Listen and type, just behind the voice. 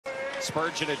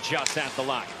Spurgeon adjusts at the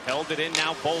line. Held it in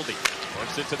now, Boldy.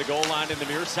 Works it to the goal line in the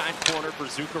near side corner for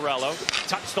Zuccarello.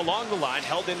 Touched along the line,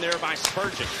 held in there by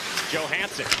Spurgeon.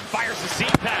 Johansson fires the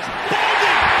seam pass.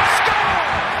 Boldy! Score!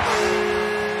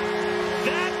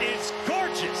 That is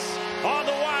gorgeous on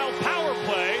the Wild power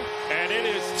play, and it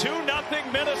is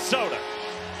 2-0 Minnesota.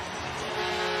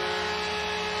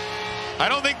 I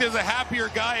don't think there's a happier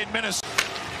guy in Minnesota.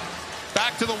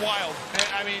 Back to the Wild.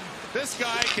 I mean, this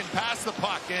guy can pass the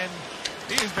puck, and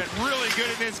he's been really good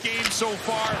in this game so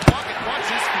far. Watch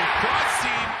this cross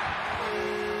seam.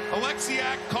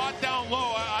 Alexiak caught down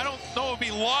low. I don't know if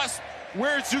he lost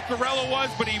where Zuccarello was,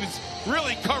 but he was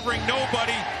really covering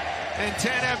nobody. And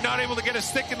Tanev not able to get a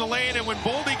stick in the lane. And when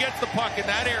Boldy gets the puck in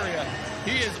that area,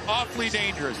 he is awfully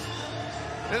dangerous.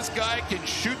 This guy can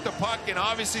shoot the puck, and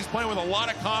obviously he's playing with a lot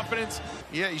of confidence.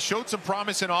 Yeah, he showed some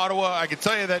promise in Ottawa. I can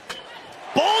tell you that.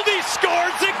 Boldy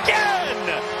scores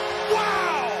again!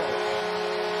 Wow!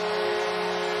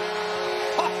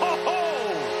 Ho, ho, ho.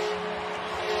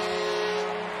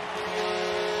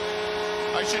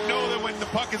 I should know that when the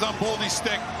puck is on Boldy's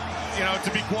stick, you know,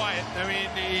 to be quiet. I mean,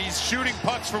 he's shooting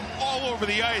pucks from all over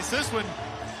the ice. This one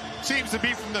seems to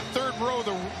be from the third row of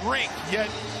the rink, yet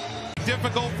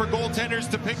difficult for goaltenders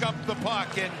to pick up the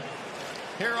puck. And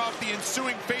here off the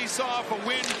ensuing face-off, a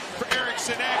win for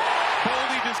Eriksson.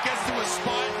 Boldy just gets to a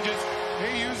spot and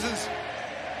he uses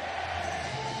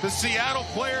the Seattle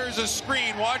player as a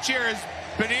screen. Watch here as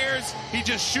Beniers, he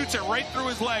just shoots it right through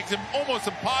his legs, and almost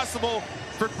impossible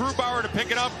for Grubauer to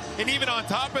pick it up. And even on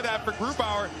top of that, for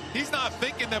Grubauer, he's not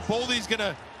thinking that Boldy's going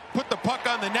to put the puck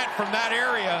on the net from that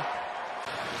area.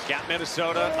 Got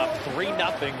Minnesota up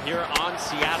 3-0 here on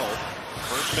Seattle.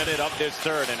 First minute of this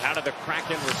third, and how did the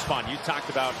Kraken respond? You talked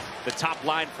about the top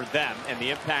line for them and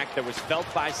the impact that was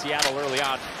felt by Seattle early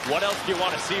on. What else do you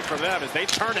want to see from them as they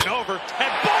turn it over?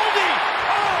 And Boldy!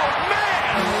 Oh,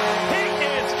 man! He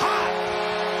is hot!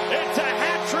 It's a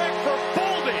hat trick for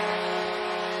Boldy!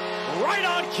 Right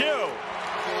on cue!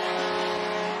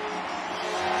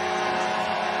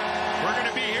 We're going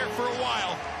to be here for a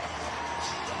while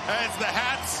as the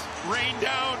hats rain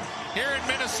down here in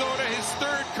Minnesota. His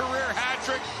third career hat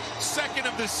trick, second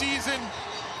of the season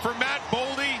for Matt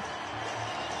Boldy.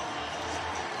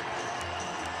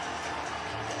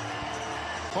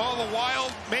 Well, the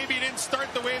Wild maybe didn't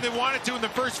start the way they wanted to in the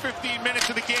first 15 minutes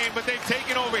of the game, but they've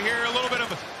taken over here. A little bit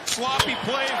of a sloppy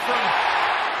play from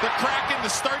the Kraken to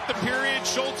start the period.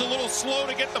 Schultz a little slow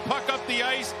to get the puck up the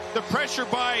ice. The pressure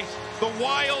by the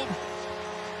Wild,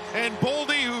 and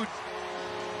Boldy, who,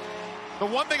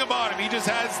 the one thing about him, he just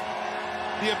has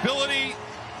the ability,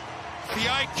 the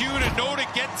IQ to know to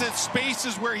get to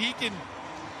spaces where he can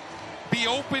be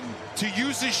open to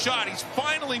use his shot. He's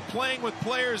finally playing with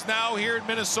players now here in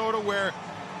Minnesota where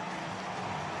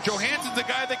Johansson's a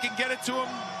guy that can get it to him.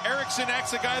 Eriksson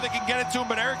Ek's a guy that can get it to him,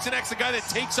 but Eriksson Ek's a guy that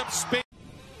takes up space.